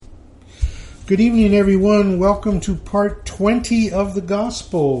Good evening, everyone. Welcome to part 20 of the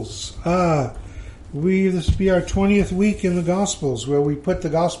Gospels. This will be our 20th week in the Gospels, where we put the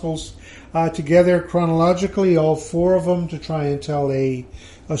Gospels together chronologically, all four of them, to try and tell a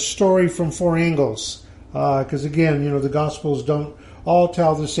story from four angles. Because again, the Gospels don't all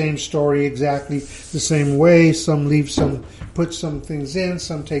tell the same story exactly the same way. Some put some things in,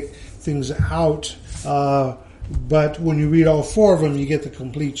 some take things out. But when you read all four of them, you get the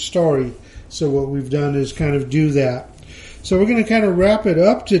complete story. So what we've done is kind of do that. So we're going to kind of wrap it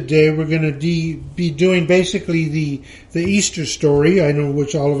up today. We're going to be doing basically the Easter story, I know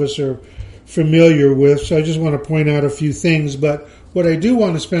which all of us are familiar with. So I just want to point out a few things. But what I do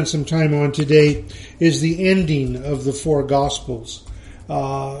want to spend some time on today is the ending of the four Gospels. I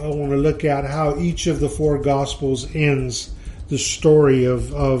want to look at how each of the four Gospels ends the story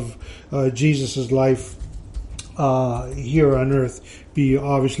of Jesus' life here on earth,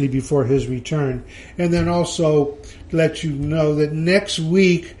 obviously before his return. And then also let you know that next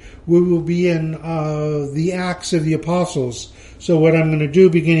week we will be in the Acts of the Apostles. So what I'm going to do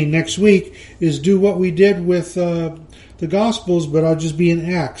beginning next week is do what we did with the Gospels, but I'll just be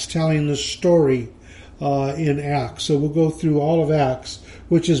in Acts, telling the story in Acts. So we'll go through all of Acts,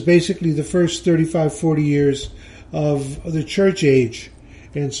 which is basically the first 35, 40 years of the church age.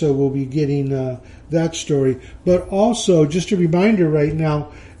 And so we'll be getting that story. But also, just a reminder right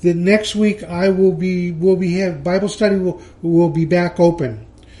now that next week we'll have Bible study will be back open.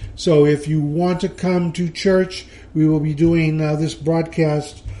 So if you want to come to church, we will be doing this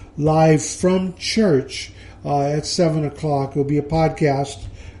broadcast live from church at 7 o'clock. It'll be a podcast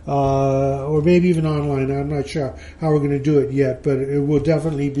or maybe even online. I'm not sure how we're going to do it yet, but it will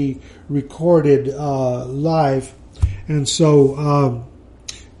definitely be recorded live. And so,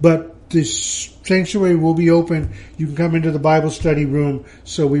 but this sanctuary will be open. You can come into the Bible study room.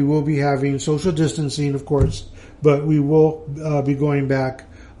 So we will be having social distancing, of course, but we will be going back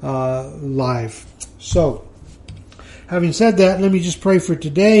live. So, having said that, let me just pray for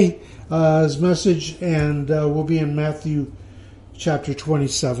today's message, and we'll be in Matthew chapter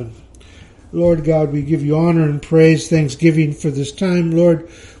 27. Lord God, we give you honor and praise, thanksgiving for this time. Lord,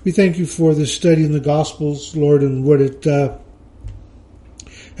 we thank you for this study in the Gospels, Lord, and what it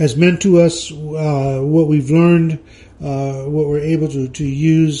has meant to us, what we've learned, what we're able to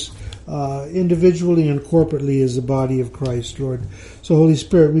use individually and corporately as the body of Christ, Lord. So, Holy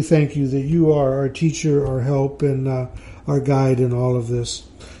Spirit, we thank you that you are our teacher, our help, and our guide in all of this.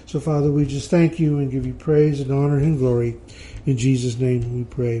 So, Father, we just thank you and give you praise and honor and glory. In Jesus' name we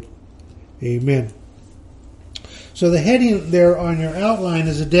pray. Amen. So the heading there on your outline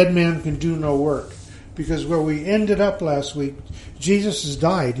is "A Dead Man Can Do No Work." Because where we ended up last week, Jesus has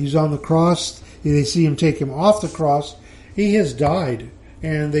died. He's on the cross. They see him take him off the cross. He has died,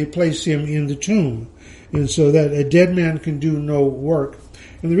 and they place him in the tomb. And so that a dead man can do no work.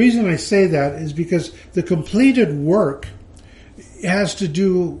 And the reason I say that is because the completed work has to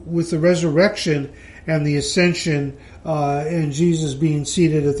do with the resurrection and the ascension and Jesus being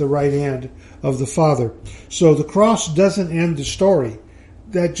seated at the right hand of the Father. So the cross doesn't end the story.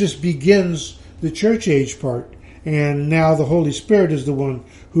 That just begins the church age part, and now the Holy Spirit is the one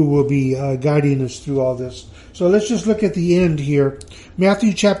who will be guiding us through all this. So let's just look at the end here.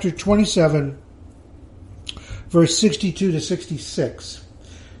 Matthew chapter 27, verse 62 to 66.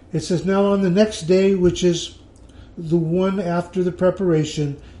 It says, "Now on the next day, which is the one after the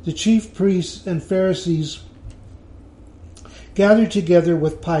preparation, the chief priests and Pharisees gathered together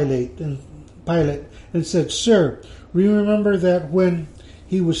with Pilate and said, 'Sir, we remember that when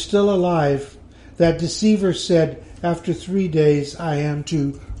he was still alive, that deceiver said, after 3 days I am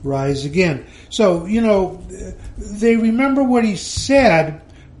to rise again.'" So, they remember what he said,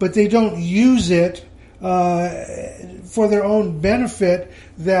 but they don't use it for their own benefit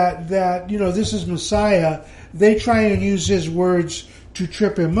that this is Messiah. They try and use his words to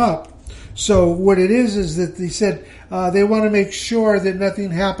trip him up. So what it is that they said they want to make sure that nothing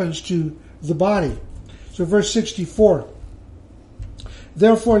happens to the body. So verse 64.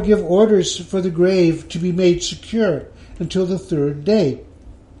 "Therefore give orders for the grave to be made secure until the third day,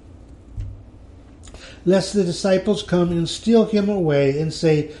 lest the disciples come and steal him away and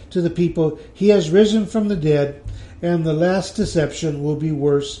say to the people, 'He has risen from the dead,' and the last deception will be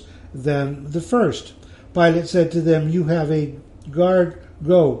worse than the first." Pilate said to them, "You have a guard,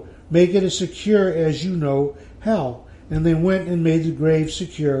 go, make it as secure as you know how." And they went and made the grave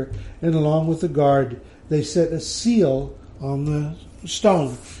secure, and along with the guard they set a seal on the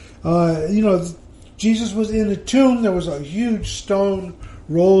stone. Jesus was in the tomb. There was a huge stone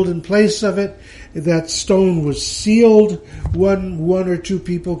rolled in place of it. That stone was sealed. One or two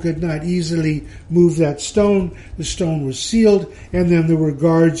people could not easily move that stone. The stone was sealed, and then there were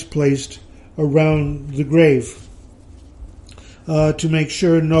guards placed around the grave to make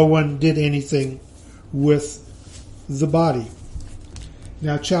sure no one did anything with the body.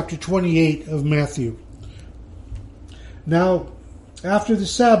 Now, chapter 28 of Matthew. Now, after the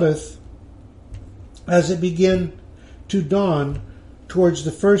Sabbath, as it began to dawn towards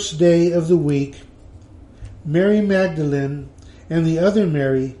the first day of the week, Mary Magdalene and the other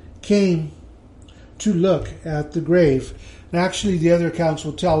Mary came to look at the grave. Actually, the other accounts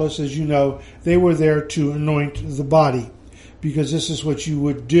will tell us, as you know, they were there to anoint the body, because this is what you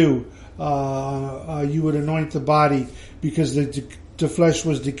would do. You would anoint the body because the flesh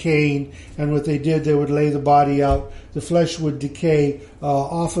was decaying, and what they did, they would lay the body out. The flesh would decay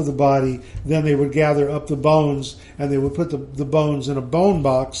off of the body. Then they would gather up the bones, and they would put the bones in a bone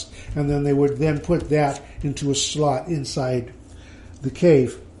box, and then they would then put that into a slot inside the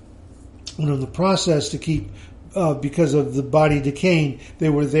cave. And in the process, to keep because of the body decaying, they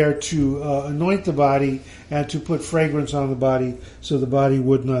were there to anoint the body and to put fragrance on the body so the body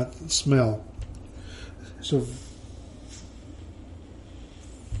would not smell. So,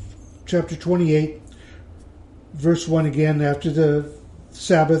 chapter 28, verse 1 again, after the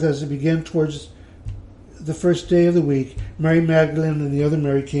Sabbath, as it began towards the first day of the week, Mary Magdalene and the other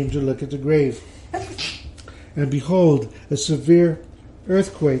Mary came to look at the grave. And behold, a severe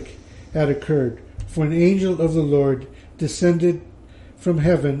earthquake had occurred, for an angel of the Lord descended from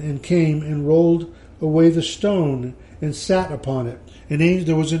heaven and came and rolled away the stone and sat upon it.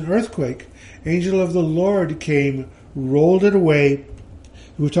 There was an earthquake. Angel of the Lord came, rolled it away.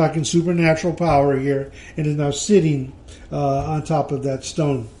 We're talking supernatural power here, and is now sitting on top of that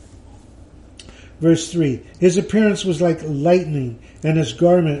stone. Verse 3, his appearance was like lightning, and his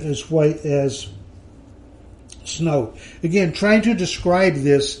garment as white as snow. Again, trying to describe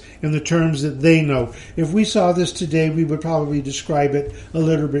this in the terms that they know. If we saw this today, we would probably describe it a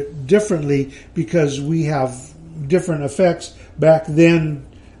little bit differently because we have different effects. Back then,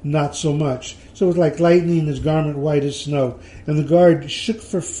 not so much. So it was like lightning, his garment white as snow. And the guard shook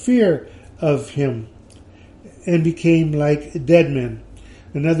for fear of him and became like dead men.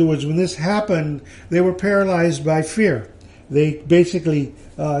 In other words, when this happened, they were paralyzed by fear. They basically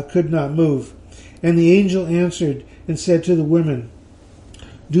could not move. And the angel answered and said to the women,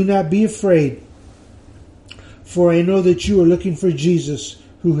 do not be afraid, for I know that you are looking for Jesus,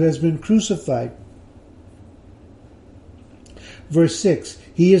 who has been crucified. Verse 6,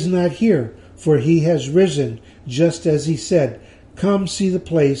 he is not here, for he has risen, just as he said. Come see the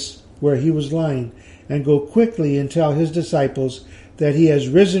place where he was lying, and go quickly and tell his disciples that he has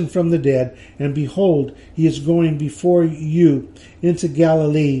risen from the dead, and behold, he is going before you into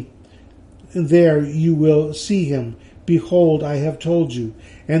Galilee, and there you will see him. Behold, I have told you.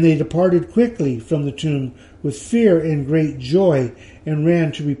 And they departed quickly from the tomb with fear and great joy, and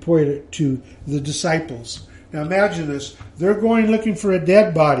ran to report it to the disciples. Now imagine this. They're going looking for a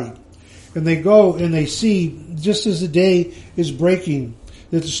dead body. And they go and they see, just as the day is breaking,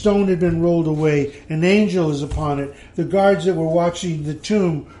 that the stone had been rolled away. An angel is upon it. The guards that were watching the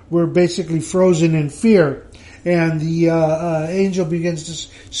tomb were basically frozen in fear. And the angel begins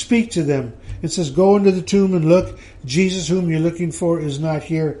to speak to them. It says, go into the tomb and look. Jesus, whom you're looking for, is not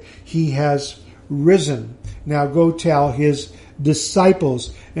here. He has risen. Now go tell his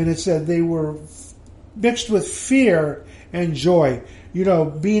disciples. And it said they were mixed with fear and joy. You know,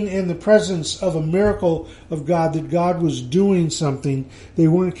 being in the presence of a miracle of God, that God was doing something. They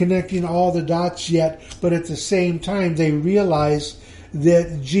weren't connecting all the dots yet, but at the same time they realized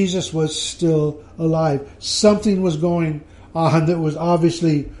that Jesus was still alive. Something was going on that was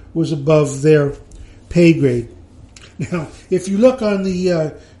obviously was above their pay grade. Now, if you look on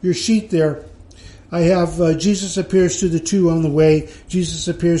the your sheet there, I have Jesus appears to the two on the way. Jesus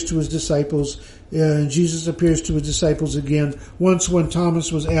appears to his disciples. And Jesus appears to his disciples again. Once when Thomas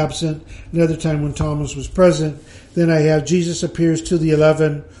was absent, another time when Thomas was present. Then I have Jesus appears to the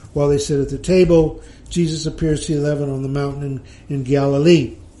 11 while they sit at the table. Jesus appears to the 11 on the mountain in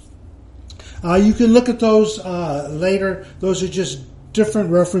Galilee. You can look at those later. Those are just different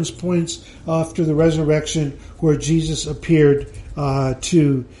reference points after the resurrection where Jesus appeared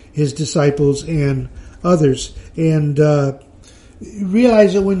to his disciples and others. And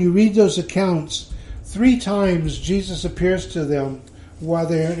realize that when you read those accounts, 3 times Jesus appears to them while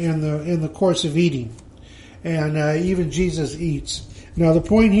they're in the course of eating. And even Jesus eats. Now the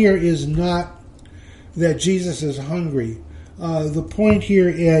point here is not that Jesus is hungry. The point here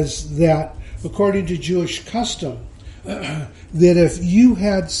is that according to Jewish custom, that if you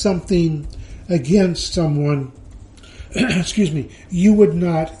had something against someone, excuse me, you would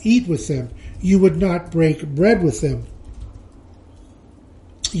not eat with them. You would not break bread with them.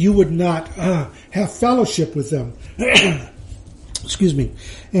 You would not have fellowship with them. Excuse me.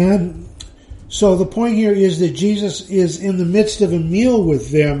 And so the point here is that Jesus is in the midst of a meal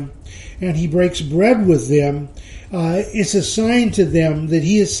with them, and he breaks bread with them. It's a sign to them that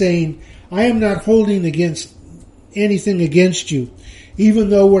he is saying, I am not holding anything against you. Even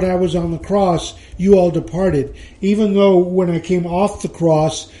though when I was on the cross, you all departed. Even though when I came off the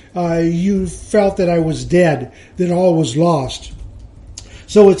cross, you felt that I was dead, that all was lost.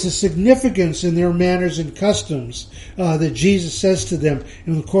 So it's a significance in their manners and customs that Jesus says to them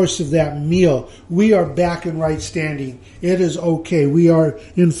in the course of that meal, we are back in right standing. It is okay. We are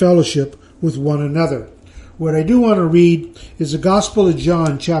in fellowship with one another. What I do want to read is the Gospel of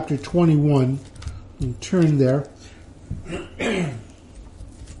John, chapter 21. And turn there.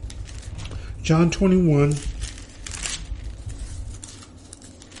 John 21.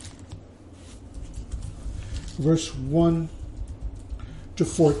 Verse 1 to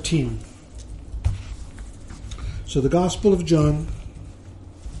 14. So the Gospel of John,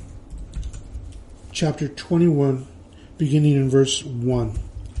 chapter 21, beginning in verse 1.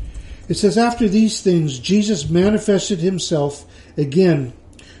 It says, after these things, Jesus manifested himself again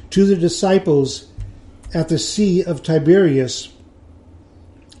to the disciples at the Sea of Tiberias,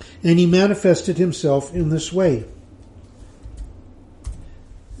 and he manifested himself in this way.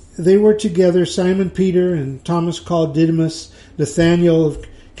 They were together, Simon Peter and Thomas called Didymus, Nathanael of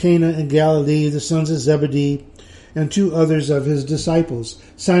Cana in Galilee, the sons of Zebedee, and two others of his disciples.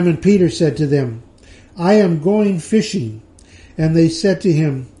 Simon Peter said to them, I am going fishing. And they said to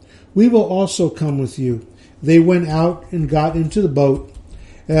him, we will also come with you. They went out and got into the boat,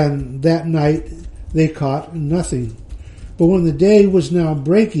 and that night they caught nothing. But when the day was now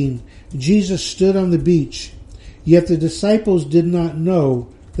breaking, Jesus stood on the beach. Yet the disciples did not know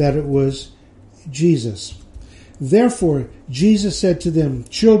that it was Jesus. Therefore Jesus said to them,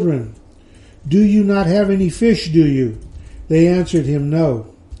 children, do you not have any fish, do you? They answered him,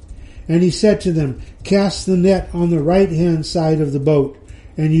 no. And he said to them, cast the net on the right-hand side of the boat,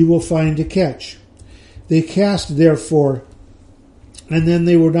 and you will find a catch. They cast, therefore, and then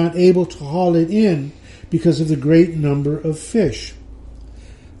they were not able to haul it in because of the great number of fish.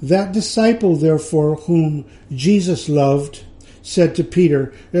 That disciple, therefore, whom Jesus loved, said to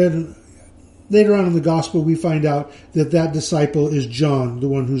Peter, and later on in the gospel we find out that that disciple is John, the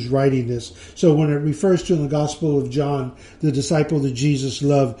one who's writing this. So when it refers to in the Gospel of John, the disciple that Jesus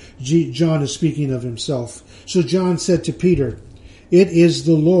loved, John is speaking of himself. So John said to Peter, it is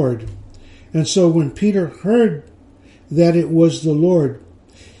the Lord. And so when Peter heard that it was the Lord,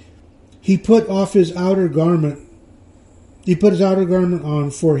 he put his outer garment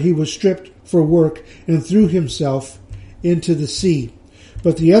on, for he was stripped for work, and threw himself into the sea.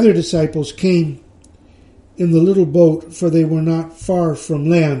 But the other disciples came in the little boat, for they were not far from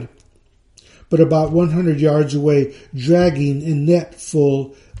land, but about 100 yards away, dragging a net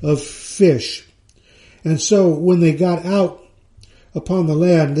full of fish. And so when they got out upon the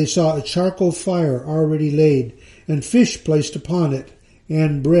land, they saw a charcoal fire already laid, and fish placed upon it,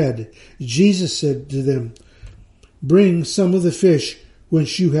 and bread. Jesus said to them, bring some of the fish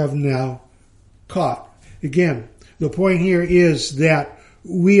which you have now caught. Again, the point here is that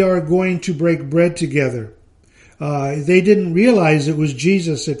we are going to break bread together. They didn't realize it was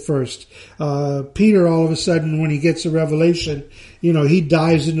Jesus at first. Peter, all of a sudden, when he gets a revelation, he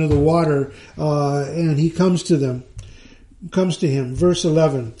dives into the water, and he comes to him. Verse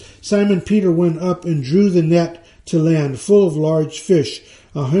 11, Simon Peter went up and drew the net to land, full of large fish,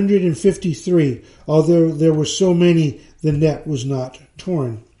 153. Although there were so many, the net was not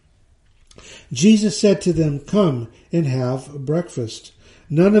torn. Jesus said to them, come and have breakfast.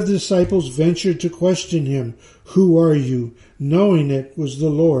 None of the disciples ventured to question him, who are you? Knowing it was the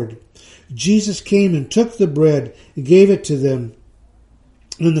Lord. Jesus came and took the bread and gave it to them,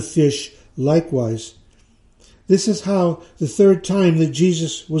 and the fish likewise. This is how the third time that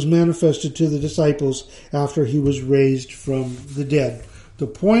Jesus was manifested to the disciples after he was raised from the dead. The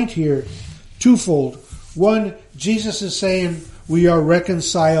point here, twofold. One, Jesus is saying we are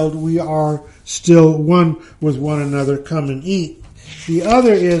reconciled. We are still one with one another. Come and eat. The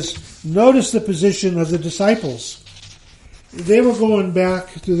other is, notice the position of the disciples. They were going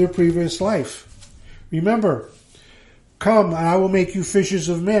back to their previous life. Remember, come, I will make you fishers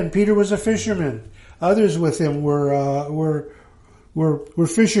of men. Peter was a fisherman. Others with him were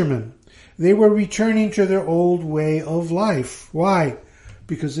fishermen. They were returning to their old way of life. Why?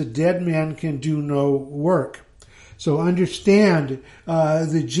 Because a dead man can do no work. So understand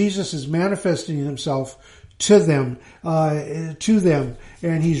that Jesus is manifesting himself to them,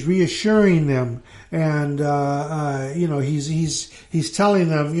 and he's reassuring them, and he's telling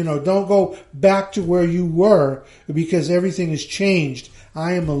them, don't go back to where you were, because everything has changed.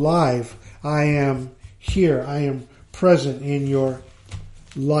 I am alive. I am here. I am present in your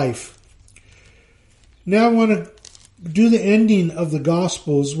life. Now I want to do the ending of the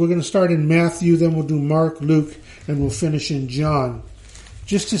Gospels. We're going to start in Matthew, then we'll do Mark, Luke, and we'll finish in John,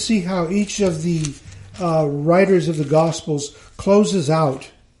 just to see how each of the writers of the Gospels closes out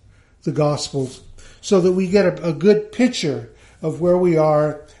the Gospels, so that we get a good picture of where we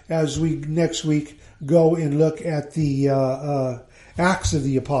are as we next week go and look at the Acts of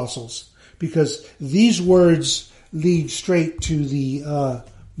the Apostles, because these words lead straight to the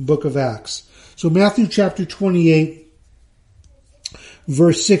book of Acts. So Matthew chapter 28,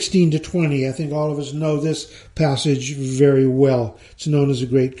 verse 16 to 20. I think all of us know this passage very well. It's known as the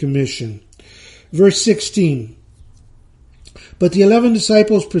Great Commission. Verse 16. But the 11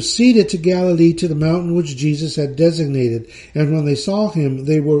 disciples proceeded to Galilee, to the mountain which Jesus had designated. And when they saw him,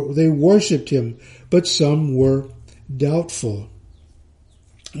 they worshipped him, but some were doubtful.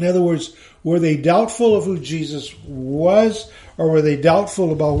 In other words, were they doubtful of who Jesus was, or were they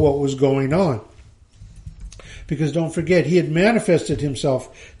doubtful about what was going on? Because don't forget, he had manifested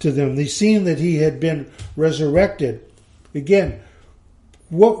himself to them. They seen that he had been resurrected. Again,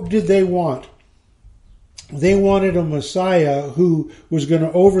 what did they want? They wanted a Messiah who was going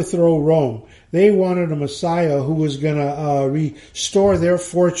to overthrow Rome. They wanted a Messiah who was going to restore their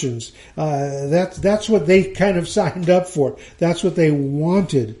fortunes. That's what they kind of signed up for. That's what they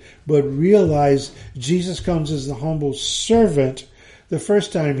wanted. But realize Jesus comes as the humble servant the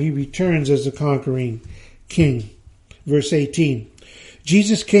first time. He returns as the conquering king. Verse 18.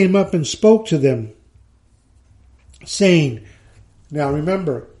 Jesus came up and spoke to them, saying, now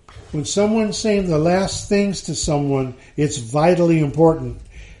remember, when someone's saying the last things to someone, it's vitally important.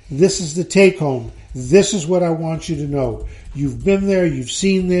 This is the take home. This is what I want you to know. You've been there, you've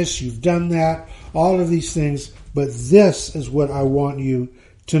seen this, you've done that, all of these things, but this is what I want you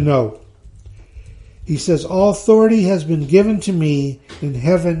to know. He says, all authority has been given to me in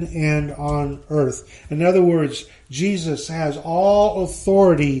heaven and on earth. In other words, Jesus has all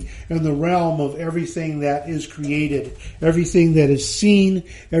authority in the realm of everything that is created, everything that is seen,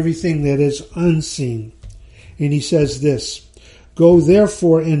 everything that is unseen. And he says this, go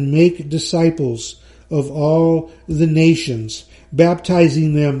therefore and make disciples of all the nations,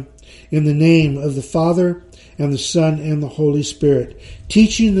 baptizing them in the name of the Father and the Son and the Holy Spirit,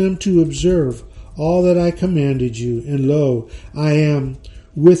 teaching them to observe all that I commanded you, and lo, I am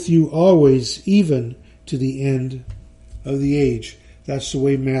with you always, even to the end of the age. That's the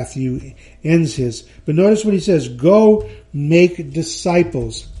way Matthew ends his. But notice what he says, go make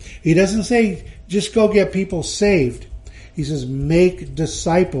disciples. He doesn't say just go get people saved. He says make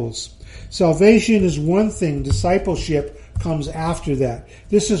disciples. Salvation is one thing, discipleship comes after that.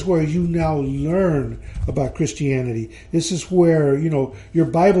 This is where you now learn about Christianity. This is where, your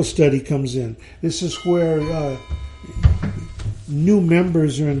Bible study comes in. This is where new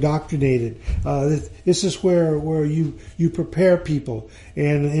members are indoctrinated. This is where you prepare people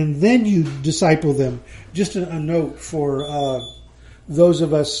and then you disciple them. Just a note for those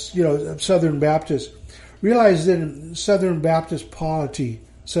of us, Southern Baptists. Realize that in Southern Baptist polity,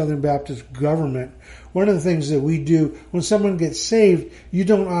 Southern Baptist government, one of the things that we do when someone gets saved, you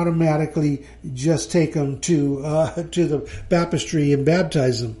don't automatically just take them to the baptistry and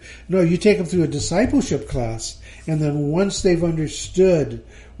baptize them. No, you take them through a discipleship class, and then once they've understood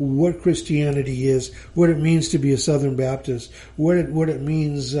what Christianity is, what it means to be a Southern Baptist, what it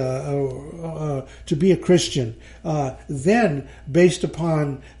means to be a Christian, then based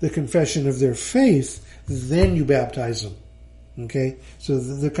upon the confession of their faith, then you baptize them. Okay, so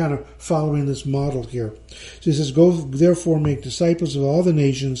they're kind of following this model here. So he says, go therefore make disciples of all the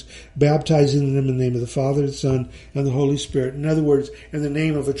nations, baptizing them in the name of the Father, the Son, and the Holy Spirit. In other words, in the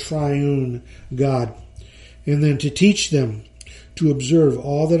name of a triune God. And then to teach them to observe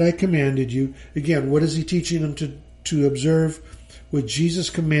all that I commanded you. Again, what is he teaching them to observe? What Jesus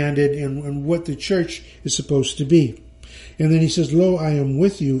commanded and what the church is supposed to be. And then he says, lo, I am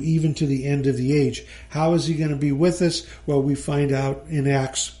with you even to the end of the age. How is he going to be with us? Well, we find out in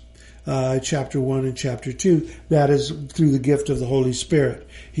Acts chapter 1 and chapter 2. That is through the gift of the Holy Spirit.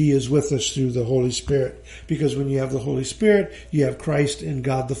 He is with us through the Holy Spirit. Because when you have the Holy Spirit, you have Christ and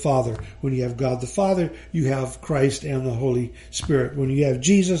God the Father. When you have God the Father, you have Christ and the Holy Spirit. When you have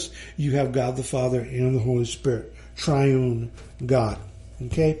Jesus, you have God the Father and the Holy Spirit. Triune God.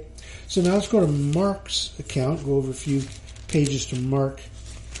 Okay? So now let's go to Mark's account, go over a few pages to Mark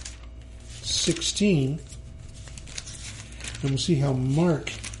 16, and we'll see how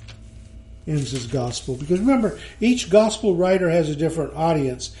Mark ends his gospel. Because remember, each gospel writer has a different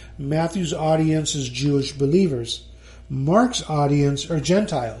audience. Matthew's audience is Jewish believers. Mark's audience are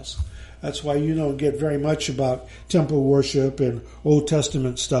Gentiles. That's why you don't get very much about temple worship and Old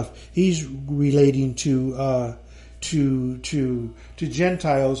Testament stuff. He's relating to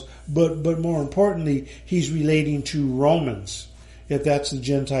Gentiles, but more importantly, he's relating to Romans, if that's the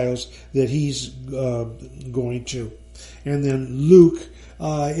Gentiles that he's going to. And then Luke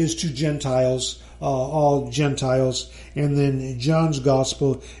is to Gentiles, all Gentiles, and then John's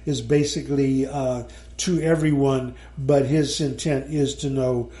gospel is basically to everyone, but his intent is to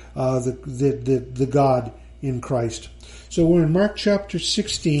know the God in Christ. So we're in Mark chapter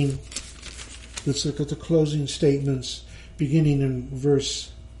 16. Let's look at the closing statements, beginning in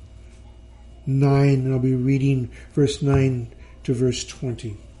verse 9, and I'll be reading verse 9 to verse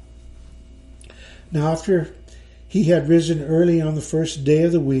 20. Now after he had risen early on the first day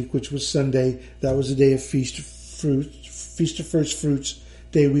of the week, which was Sunday, that was the day of Feast of First Fruits,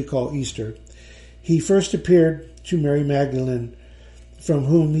 day we call Easter, he first appeared to Mary Magdalene, from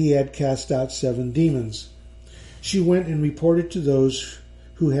whom he had cast out 7 demons. She went and reported to those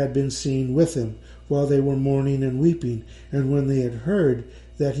who had been seen with him, while they were mourning and weeping. And when they had heard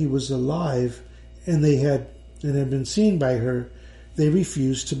that he was alive, and had been seen by her, they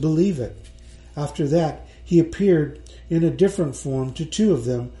refused to believe it. After that, he appeared in a different form to 2 of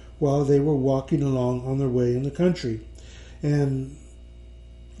them, while they were walking along on their way in the country. And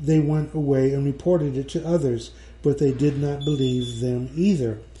they went away and reported it to others, but they did not believe them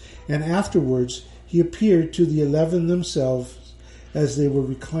either. And afterwards he appeared to the 11 themselves as they were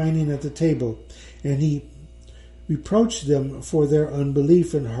reclining at the table, and he reproached them for their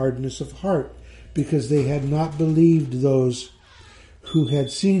unbelief and hardness of heart, because they had not believed those who had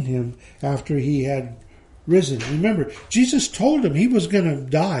seen him after he had risen. Remember, Jesus told them he was going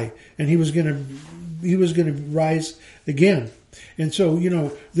to die and he was going to rise again. And so,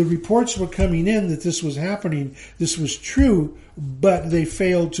 the reports were coming in that this was happening, this was true, but they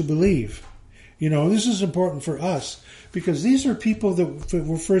failed to believe. This is important for us, because these are people that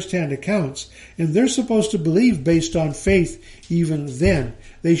were first-hand accounts, and they're supposed to believe based on faith even then.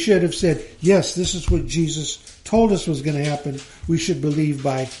 They should have said, yes, this is what Jesus told us was going to happen. We should believe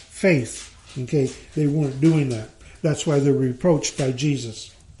by faith. Okay, they weren't doing that. That's why they're reproached by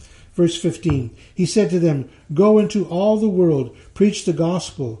Jesus. Verse 15, he said to them, go into all the world, preach the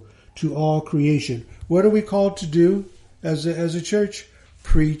gospel to all creation. What are we called to do as a church?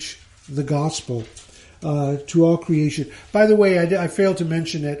 Preach the gospel to all creation. By the way, I failed to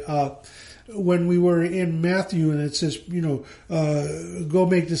mention it when we were in Matthew, and it says, go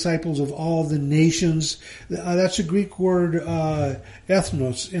make disciples of all the nations. That's a Greek word,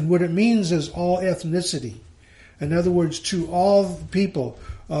 ethnos, and what it means is all ethnicity. In other words, to all people,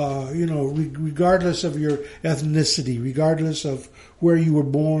 regardless of your ethnicity, regardless of where you were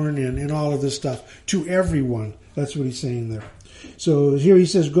born and all of this stuff, to everyone. That's what he's saying there. So here he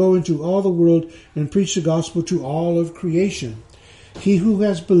says, go into all the world and preach the gospel to all of creation. He who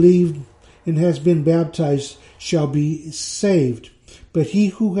has believed and has been baptized shall be saved, but he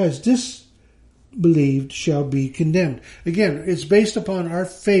who has disbelieved shall be condemned. Again, it's based upon our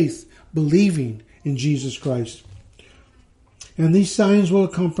faith, believing in Jesus Christ. And these signs will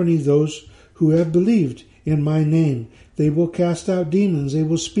accompany those who have believed in my name. They will cast out demons. They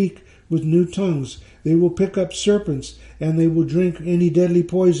will speak with new tongues. They will pick up serpents, and they will drink any deadly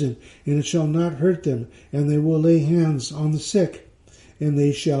poison, and it shall not hurt them. And they will lay hands on the sick, and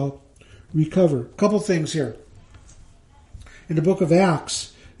they shall recover. A couple things here. In the book of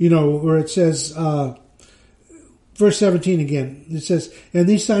Acts, where it says, verse 17 again, it says, and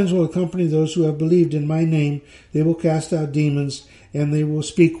these signs will accompany those who have believed in my name. They will cast out demons, and they will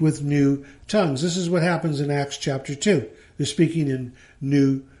speak with new tongues. This is what happens in Acts chapter 2. They're speaking in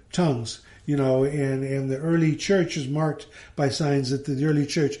new tongues. And the early church is marked by signs that the early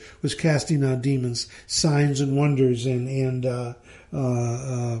church was casting out demons, signs and wonders, and all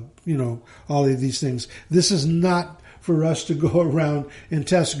of these things. This is not for us to go around and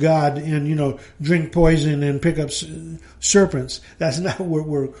test God and, drink poison and pick up serpents. That's not what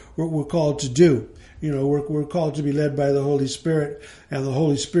we're called to do. We're called to be led by the Holy Spirit, and the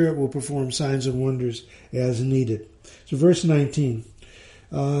Holy Spirit will perform signs and wonders as needed. So verse 19.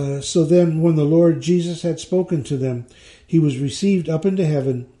 So then when the Lord Jesus had spoken to them, he was received up into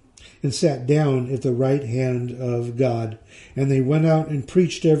heaven and sat down at the right hand of God. And they went out and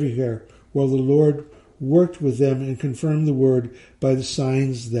preached everywhere, while the Lord worked with them and confirmed the word by the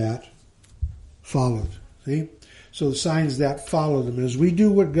signs that followed. See? So the signs that follow them. As we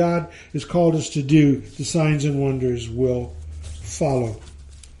do what God has called us to do, the signs and wonders will follow.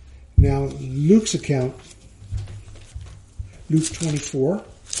 Now, Luke's account, Luke 24,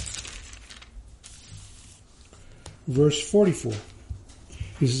 verse 44.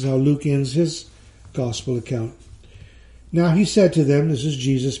 This is how Luke ends his gospel account. Now he said to them, this is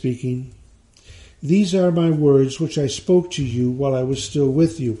Jesus speaking, "These are my words which I spoke to you while I was still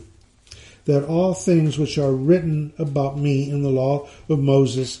with you, that all things which are written about me in the law of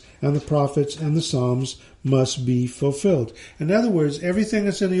Moses and the prophets and the Psalms must be fulfilled." In other words, everything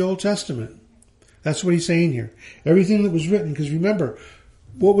that's in the Old Testament. That's what he's saying here. Everything that was written, because remember,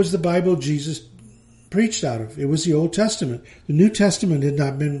 what was the Bible Jesus preached out of? It was the Old Testament. The New Testament had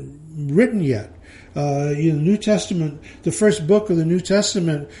not been written yet. The New Testament, the first book of the New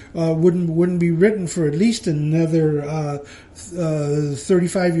Testament, wouldn't be written for at least another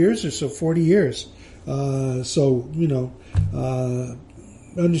 35 years or so, 40 years.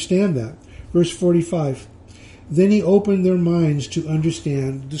 Understand that. Verse 45. Then he opened their minds to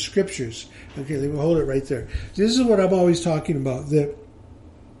understand the Scriptures. Okay, let me hold it right there. This is what I'm always talking about, that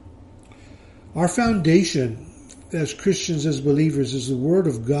our foundation as Christians, as believers, is the Word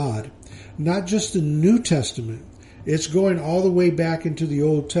of God. Not just the New Testament. It's going all the way back into the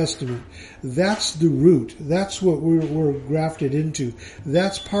Old Testament. That's the root. That's what we're grafted into.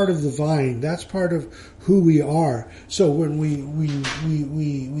 That's part of the vine. That's part of who we are. So when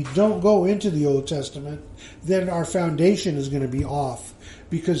we don't go into the Old Testament, then our foundation is going to be off.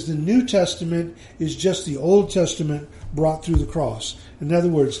 Because the New Testament is just the Old Testament brought through the cross. In other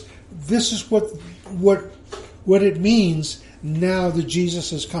words, this is what it means now that Jesus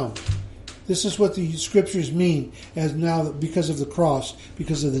has come. This is what the Scriptures mean as now because of the cross,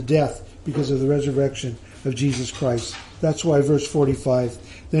 because of the death, because of the resurrection of Jesus Christ. That's why verse 45,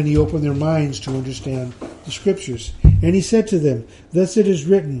 then he opened their minds to understand the Scriptures. And he said to them, "Thus it is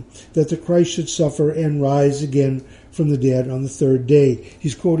written that the Christ should suffer and rise again from the dead on the third day."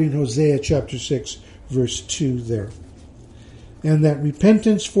 He's quoting Hosea chapter 6, verse 2 there. "And that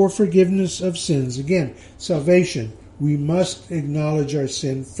repentance for forgiveness of sins," again, salvation, we must acknowledge our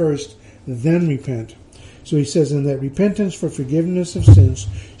sin first, then repent. So he says, "And that repentance for forgiveness of sins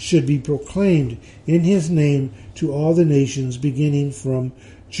should be proclaimed in his name to all the nations, beginning from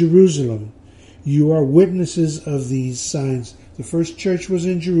Jerusalem. You are witnesses of these signs." The first church was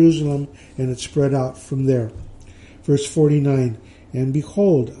in Jerusalem, and it spread out from there. Verse 49, "And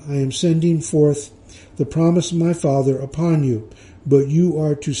behold, I am sending forth the promise of my Father upon you, but you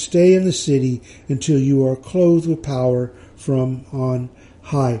are to stay in the city until you are clothed with power from on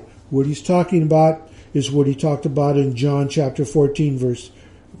high." What he's talking about is what he talked about in John chapter 14, verse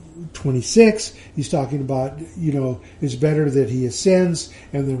 26. He's talking about, it's better that he ascends,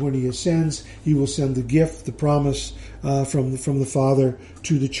 and then when he ascends, he will send the gift, the promise from the Father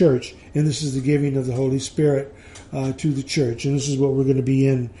to the church. And this is the giving of the Holy Spirit to the church. And this is what we're going to be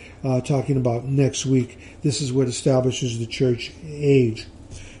talking about next week. This is what establishes the church age.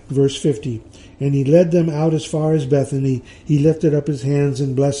 Verse 50. "And he led them out as far as Bethany. He lifted up his hands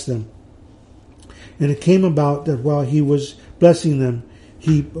and blessed them. And it came about that while he was blessing them,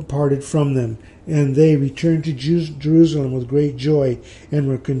 he parted from them. And they returned to Jerusalem with great joy and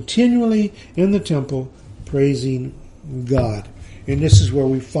were continually in the temple praising God." And this is where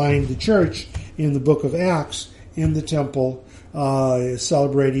we find the church in the book of Acts in the temple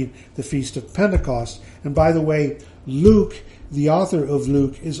celebrating the Feast of Pentecost. And by the way, Luke, the author of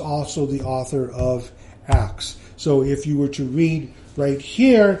Luke, is also the author of Acts. So if you were to read right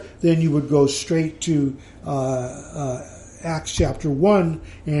here, then you would go straight to Acts chapter 1,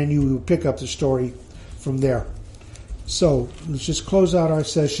 and you would pick up the story from there. So let's just close out our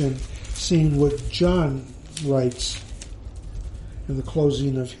session seeing what John writes in the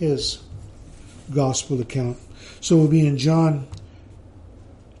closing of his gospel account. So we'll be in John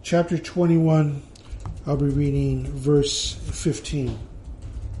chapter 21. I'll be reading verse 15.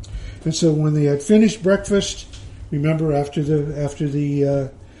 "And so when they had finished breakfast," remember after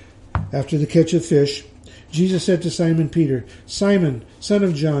the catch of fish, "Jesus said to Simon Peter, 'Simon, son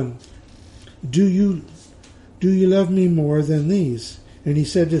of John, do you love me more than these?' And he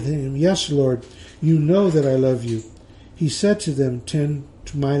said to him, 'Yes, Lord, you know that I love you.' He said to them, 'Tend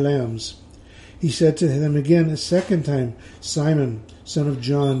to my lambs.' He said to them again a second time, 'Simon, son of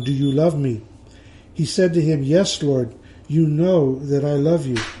John, do you love me?' He said to him, 'Yes, Lord, you know that I love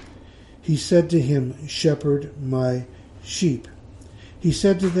you.' He said to him, 'Shepherd my sheep.' He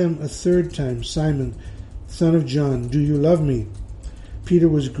said to them a third time, 'Simon, son of John, do you love me?' Peter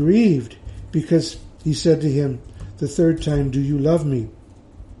was grieved because he said to him the third time, 'Do you love me?'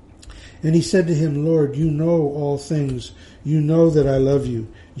 And he said to him, Lord, you know all things. You know that I love you.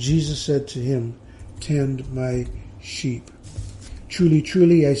 Jesus said to him, tend my sheep. Truly,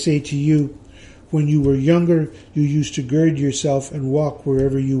 truly, I say to you, when you were younger, you used to gird yourself and walk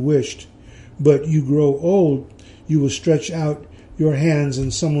wherever you wished. But you grow old, you will stretch out your hands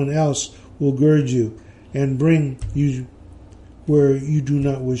and someone else will gird you and bring you where you do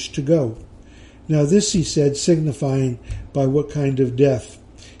not wish to go. Now this he said, signifying by what kind of death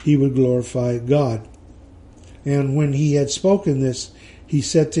he would glorify God. And when he had spoken this, he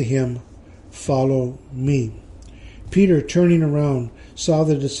said to him, follow me. Peter, turning around, saw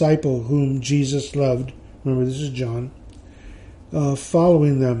the disciple whom Jesus loved, remember this is John,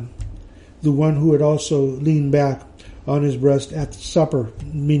 following them, the one who had also leaned back on his breast at the supper,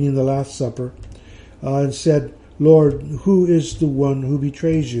 meaning the Last Supper, and said, Lord, who is the one who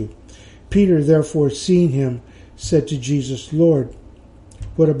betrays you? Peter, therefore, seeing him, said to Jesus, Lord,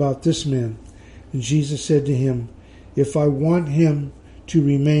 what about this man? And Jesus said to him, if I want him to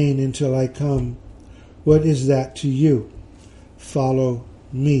remain until I come, what is that to you? Follow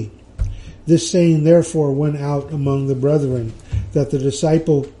me. This saying therefore went out among the brethren, that the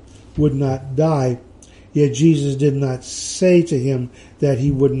disciple would not die. Yet Jesus did not say to him that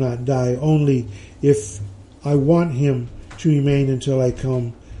he would not die, only if I want him to remain until I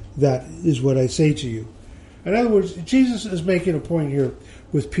come, that is what I say to you. In other words, Jesus is making a point here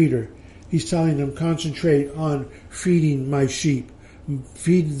with Peter. He's telling them, concentrate on feeding my sheep.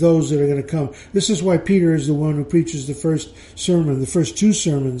 Feed those that are going to come. This is why Peter is the one who preaches the first sermon, the first two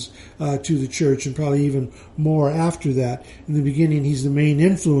sermons to the church, and probably even more after that. In the beginning, he's the main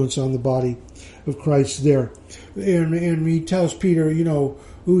influence on the body of Christ there. And he tells Peter,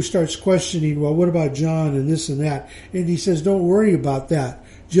 who starts questioning, well, what about John and this and that? And he says, don't worry about that.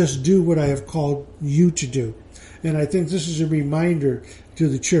 Just do what I have called you to do. And I think this is a reminder to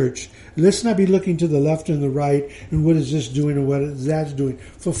the church. Let's not be looking to the left and the right and what is this doing and what is that doing.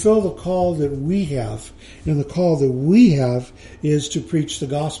 Fulfill the call that we have. And the call that we have is to preach the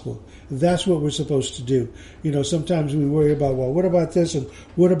gospel. That's what we're supposed to do. Sometimes we worry about, well, what about this and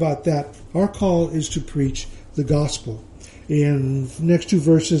what about that? Our call is to preach the gospel. In the next two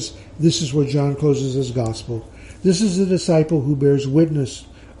verses, this is where John closes his gospel. This is the disciple who bears witness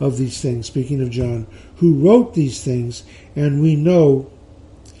of these things, speaking of John, who wrote these things, and we know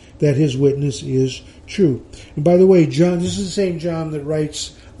that his witness is true. And by the way, John, this is the same John that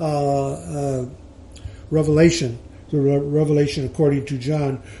writes Revelation, the Revelation according to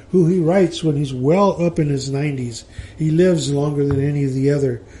John, who he writes when he's well up in his 90s. He lives longer than any of the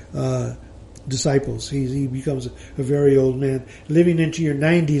other disciples. He becomes a very old man. Living into your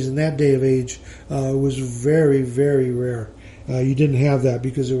 90s in that day of age was very, very rare. You didn't have that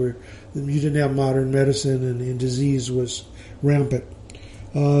because you didn't have modern medicine and disease was rampant.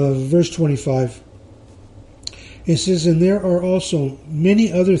 Verse 25. It says, and there are also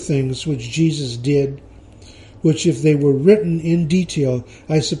many other things which Jesus did, which if they were written in detail,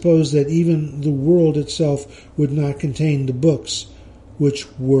 I suppose that even the world itself would not contain the books which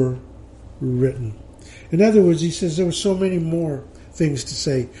were written. In other words, he says there were so many more things to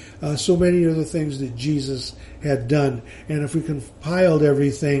say, so many other things that Jesus had done. And if we compiled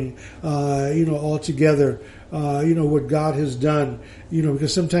everything, all together, what God has done,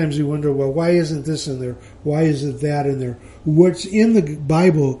 because sometimes we wonder, well, why isn't this in there? Why isn't that in there? What's in the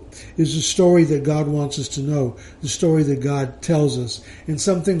Bible is the story that God wants us to know, the story that God tells us. And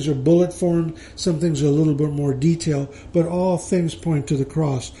some things are bullet form, some things are a little bit more detail, but all things point to the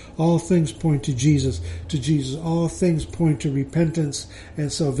cross. All things point to Jesus. All things point to repentance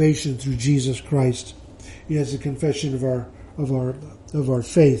and salvation through Jesus Christ. As a confession of our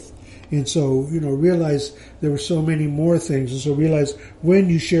faith. And so, realize there were so many more things. And so realize when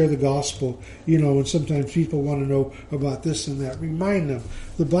you share the gospel, and sometimes people want to know about this and that, remind them,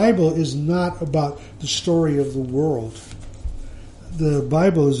 the Bible is not about the story of the world. The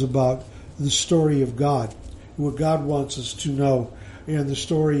Bible is about the story of God, what God wants us to know. And the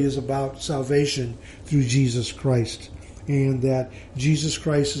story is about salvation through Jesus Christ. And that Jesus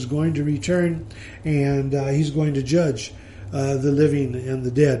Christ is going to return and he's going to judge the living and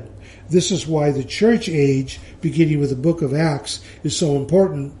the dead. This is why the church age, beginning with the book of Acts, is so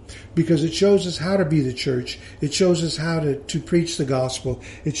important, because it shows us how to be the church. It shows us how to preach the gospel.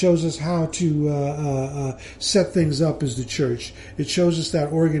 It shows us how to set things up as the church. It shows us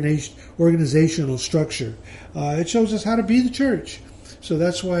that organizational structure. It shows us how to be the church. So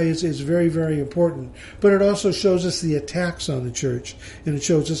that's why it's very, very important. But it also shows us the attacks on the church, and it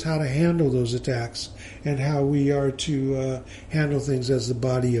shows us how to handle those attacks and how we are to handle things as the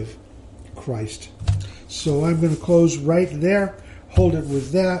body of Christ. So I'm going to close right there. Hold it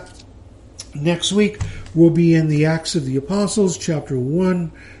with that. Next week, we'll be in the Acts of the Apostles, chapter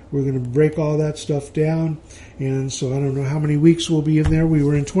 1. We're going to break all that stuff down. And so I don't know how many weeks we'll be in there. We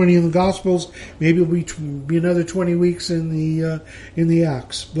were in 20 in the Gospels. Maybe it'll be another 20 weeks in the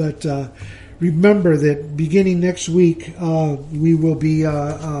Acts. But remember that beginning next week, we will be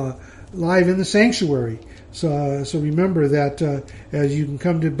live in the sanctuary. So remember that as you can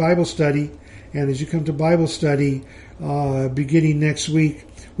come to Bible study, and as you come to Bible study beginning next week,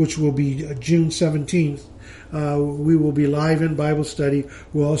 which will be June 17th, we will be live in Bible study.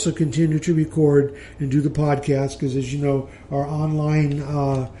 We'll also continue to record and do the podcast because, as you know, our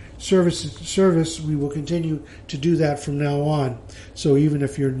online service, we will continue to do that from now on. So even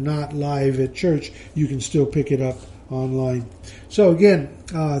if you're not live at church, you can still pick it up online. So again,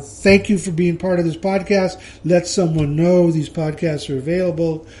 thank you for being part of this podcast. Let someone know these podcasts are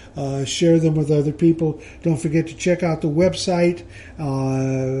available. Share them with other people. Don't forget to check out the website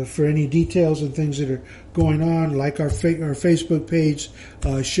for any details and things that are going on. Like our Facebook page,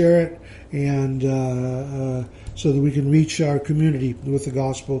 share it, and so that we can reach our community with the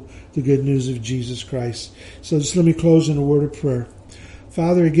gospel, the good news of Jesus Christ. So just let me close in a word of prayer.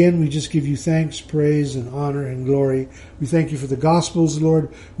 Father, again, we just give you thanks, praise, and honor and glory. We thank you for the Gospels,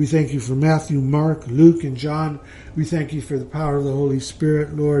 Lord. We thank you for Matthew, Mark, Luke, and John. We thank you for the power of the Holy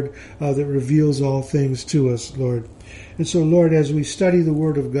Spirit, Lord, that reveals all things to us, Lord. And so, Lord, as we study the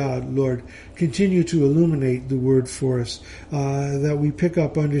Word of God, Lord, continue to illuminate the Word for us, that we pick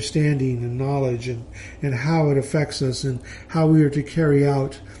up understanding and knowledge and how it affects us and how we are to carry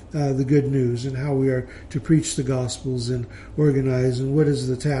out the good news and how we are to preach the Gospels and organize and what is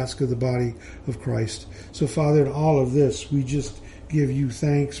the task of the body of Christ. So, Father, in all of this, we just give you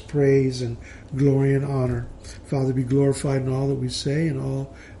thanks, praise, and glory and honor. Father, be glorified in all that we say and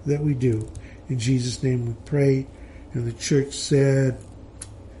all that we do. In Jesus' name we pray. And the church said,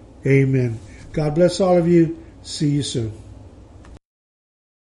 Amen. God bless all of you. See you soon.